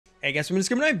Hey guys, I'm just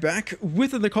coming right back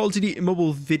with the Call of Duty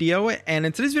mobile video, and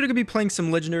in today's video, I'm gonna be playing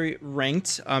some legendary ranked.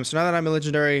 So now that I'm a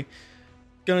legendary,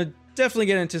 gonna definitely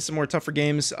get into some more tougher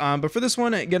games. But for this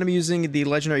one, I'm gonna be using the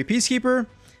legendary Peacekeeper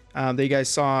that you guys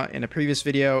saw in a previous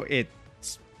video.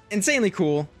 It's insanely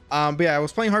cool. But yeah, I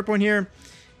was playing Hardpoint here,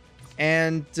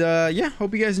 and yeah,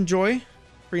 hope you guys enjoy.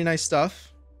 Pretty nice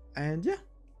stuff, and yeah.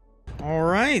 All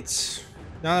right,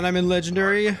 now that I'm in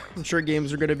legendary, I'm sure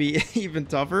games are gonna be even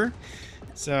tougher.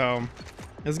 So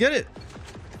let's get it.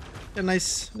 Got a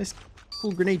nice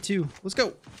cool grenade too. Let's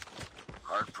go.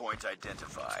 Hardpoint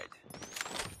identified.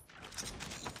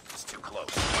 It's too close.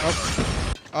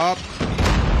 Up.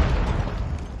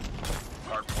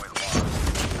 Hardpoint lost.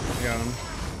 Got him.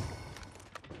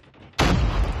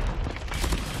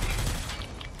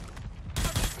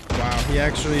 Wow, he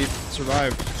actually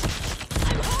survived.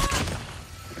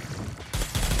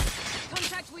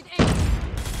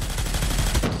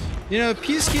 You know,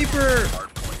 Peacekeeper.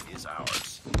 Hardpoint is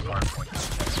ours. Hardpoint is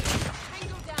tested.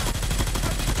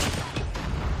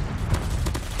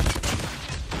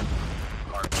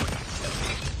 Hardpoint is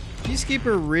tested.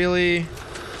 Peacekeeper really.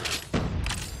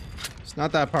 It's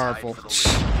not that powerful.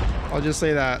 I'll just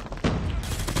say that.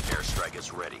 Airstrike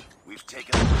is ready. We've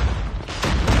taken.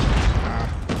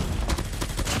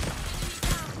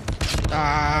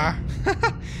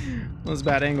 That was a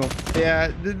bad angle.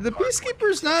 Yeah, the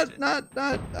Peacekeeper's not I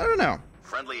don't know.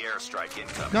 Friendly airstrike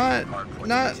incoming.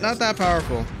 Not that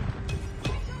powerful.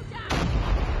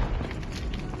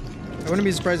 I wouldn't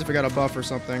be surprised if I got a buff or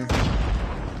something.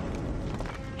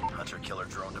 Hunter killer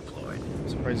drone deployed.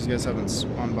 Surprised these guys haven't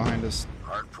spawned behind us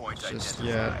Hardpoint just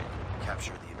identified. yet.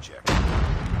 Capture the objective.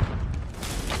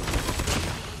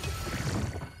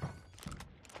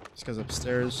 This guy's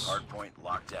upstairs. Hardpoint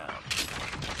locked down.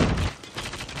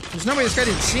 There's no way this guy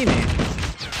didn't see me.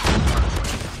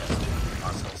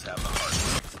 Hostiles have the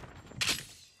hardpoint.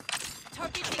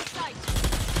 Targeting sight.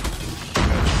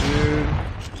 Dude.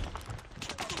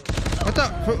 What the?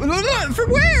 From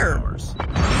where?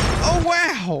 Oh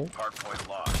wow! Hardpoint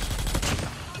lost.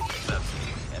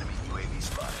 Enemy UAV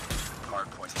spotted.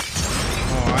 Hardpoint.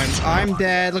 Oh, I'm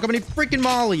dead. Look how many freaking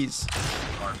mollies.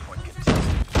 Hardpoint contested.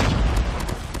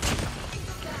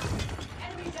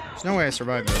 There's no way I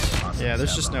survived this. Yeah,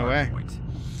 there's just no way.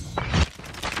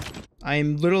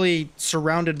 I'm literally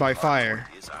surrounded by fire.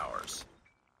 Is ours.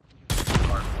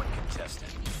 Hardpoint contested.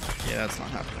 Yeah, that's not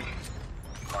happening.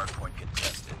 Hardpoint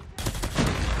contested.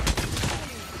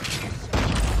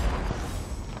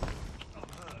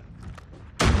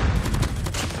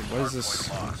 Dude, what is this?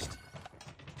 Hardpoint lost.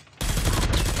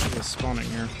 What is spawning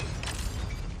here?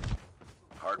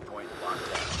 Hardpoint locked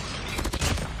down.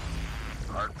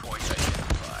 Hardpoint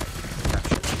identified.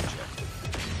 Capture the objective.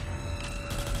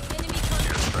 Enemy contact.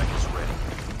 Airstrike is ready.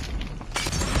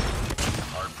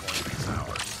 Hardpoint is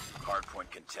ours. Hardpoint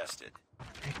contested.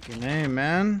 Freaking A,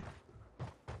 man.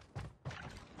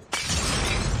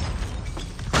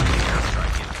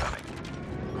 Airstrike incoming.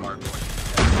 Hardpoint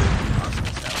contested.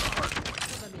 Hostiles have the hardpoint.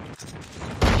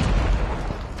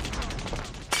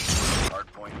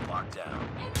 Hardpoint locked down.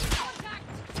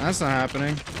 That's not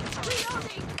happening.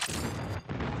 Reloading.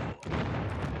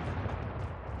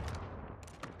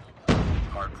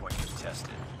 Hardpoint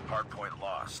contested. Hardpoint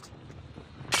lost.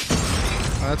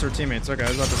 Oh, that's our teammates. Okay, I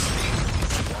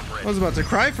was about to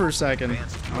cry for a second.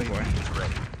 Oh boy.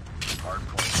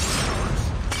 Hardpoint is ours.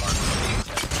 Hardpoint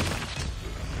contested.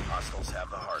 Hostiles have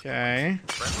the hardpoint. Okay.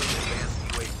 Friendly advanced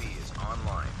UAV is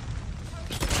online.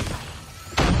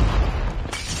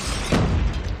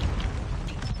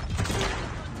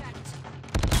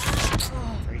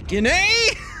 Freaking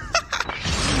A!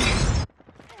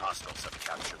 Hostiles have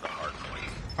captured the hardpoint.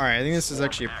 Alright, I think this is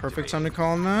actually a perfect time to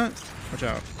call on that. Watch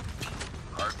out.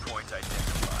 Hardpoint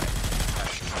identified.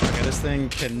 Okay, this thing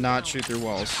cannot shoot through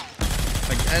walls.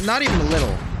 Like, and not even a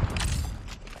little.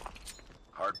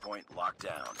 Hardpoint locked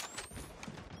down.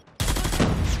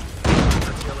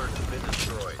 The killer has been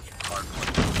destroyed.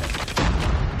 Hardpoint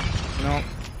contested. No.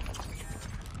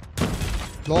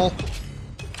 Lol.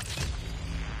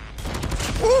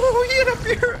 Ooh, he hit up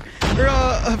here! Or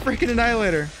a freaking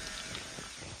annihilator.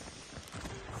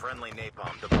 Friendly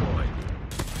napalm deployed.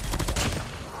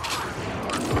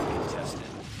 Hardpoint contested.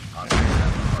 Hostiles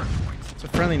have the hardpoint. It's a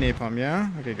friendly napalm, yeah?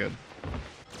 Okay, good.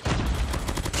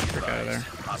 Frick out of there.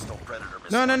 Hostile predator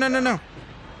No, no, missile no, no, no. down.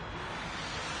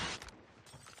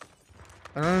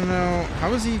 I don't know.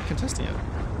 How is he contesting it?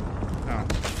 Oh.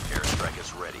 Airstrike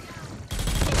is ready.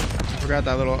 I forgot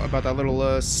about that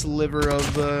little sliver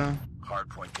of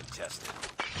Hardpoint contested.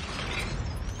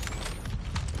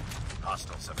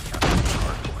 Hostiles have captured the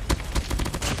hardpoint.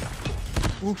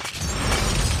 Oof.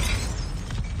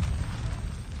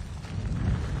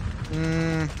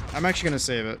 I'm actually gonna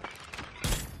save it.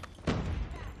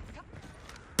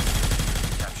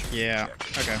 Yeah.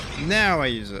 Okay. Now I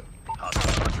use it.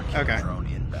 Okay.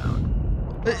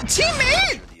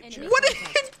 Teammate! What are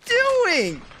you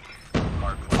doing?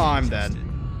 Oh, I'm dead.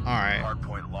 All right.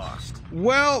 Hardpoint lost.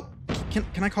 Well, can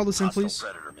I call this in, please?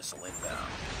 Predator missile inbound.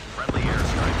 Friendly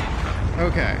airstrike incoming.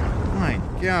 Okay. My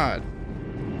God.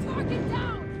 Target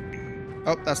down.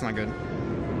 Oh, that's not good.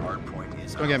 Hardpoint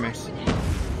is Don't get me. ours.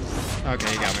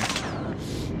 Okay, you got me.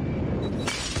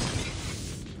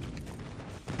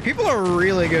 People are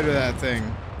really good with that thing.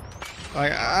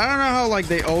 Like, I don't know how, like,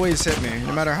 they always hit me.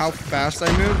 No matter how fast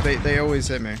I move, they always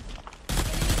hit me.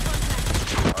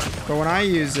 But when I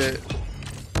use it,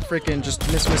 freaking just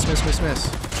miss.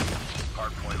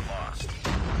 Hardpoint lost.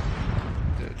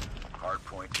 Dude.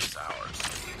 Hardpoint is ours.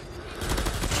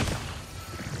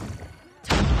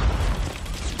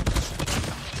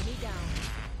 Enemy down.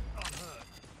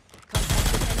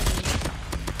 Contact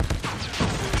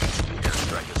with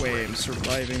Airstrike is Wait, ready. I'm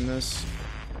surviving this.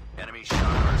 Enemy shot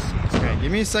RCs. Okay,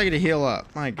 give me a second to heal up.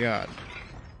 My God.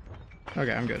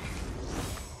 Okay, I'm good.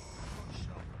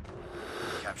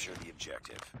 Capture the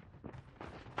objective.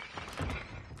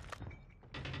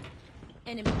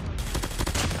 enemy.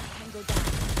 Tango down.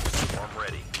 Swarm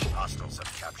ready. Hostiles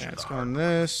have captured Yeah, let's the go on hardpoint.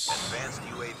 this. Advanced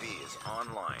UAV is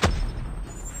online.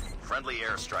 Friendly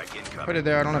airstrike incoming. Put it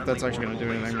there. I don't know if that's Friendly actually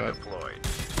gonna do orbital anything, laser but- deployed.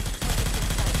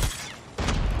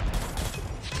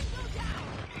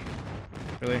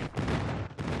 Really?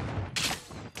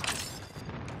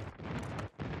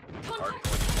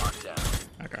 Hardpoint locked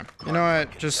down. Okay. You know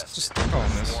what? Just call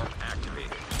him this. Swarm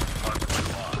activated.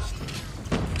 Hardpoint lost.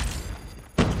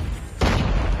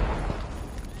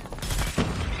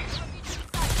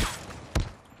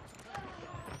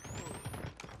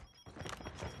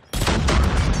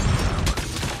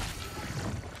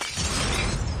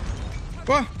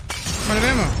 Whoa! I'm out of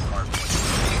ammo.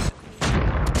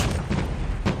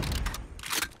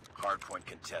 Hardpoint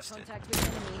contested. Contact with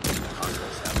enemy.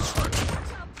 Hostiles have the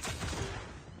hardpoint.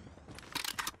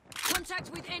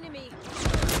 Contact with enemy.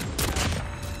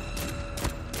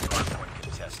 Hardpoint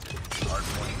contested.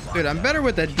 Hardpoint locked Dude, I'm down. better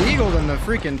with the Deagle than the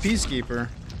freaking Peacekeeper.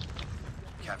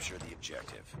 Capture the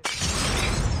objective.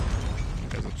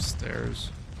 Guys upstairs.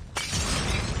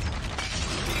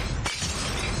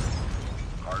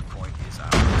 Hardpoint is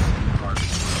ours. Hardpoint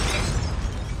contested.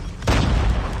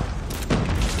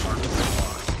 Hardpoint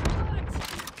lost.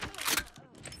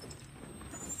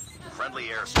 Friendly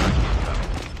airstrike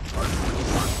incoming. Hardpoint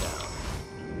locked down.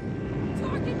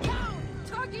 Target down.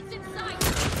 Target's in sight.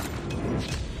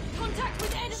 Contact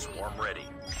with enemy. Swarm ready.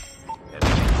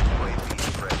 Advanced UAV is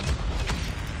ready.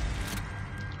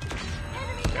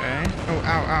 Enemy. Okay. Oh,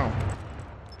 ow, ow.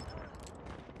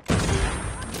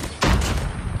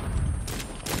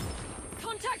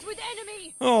 Contact with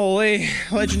enemy. Holy,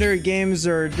 legendary games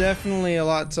are definitely a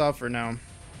lot tougher now.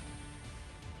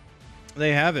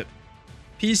 They have it.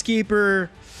 Peacekeeper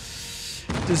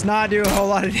does not do a whole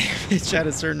lot of damage at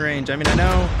a certain range. I mean, I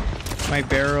know my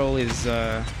barrel is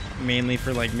mainly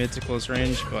for like mid to close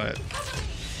range, but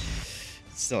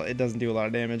still, it doesn't do a lot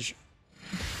of damage.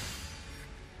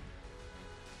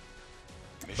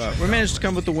 But we managed to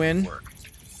come with the win.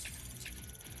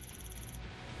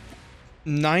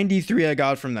 93 I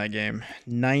got from that game.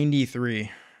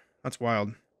 93. That's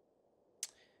wild.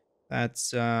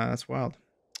 That's wild.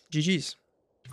 GG's.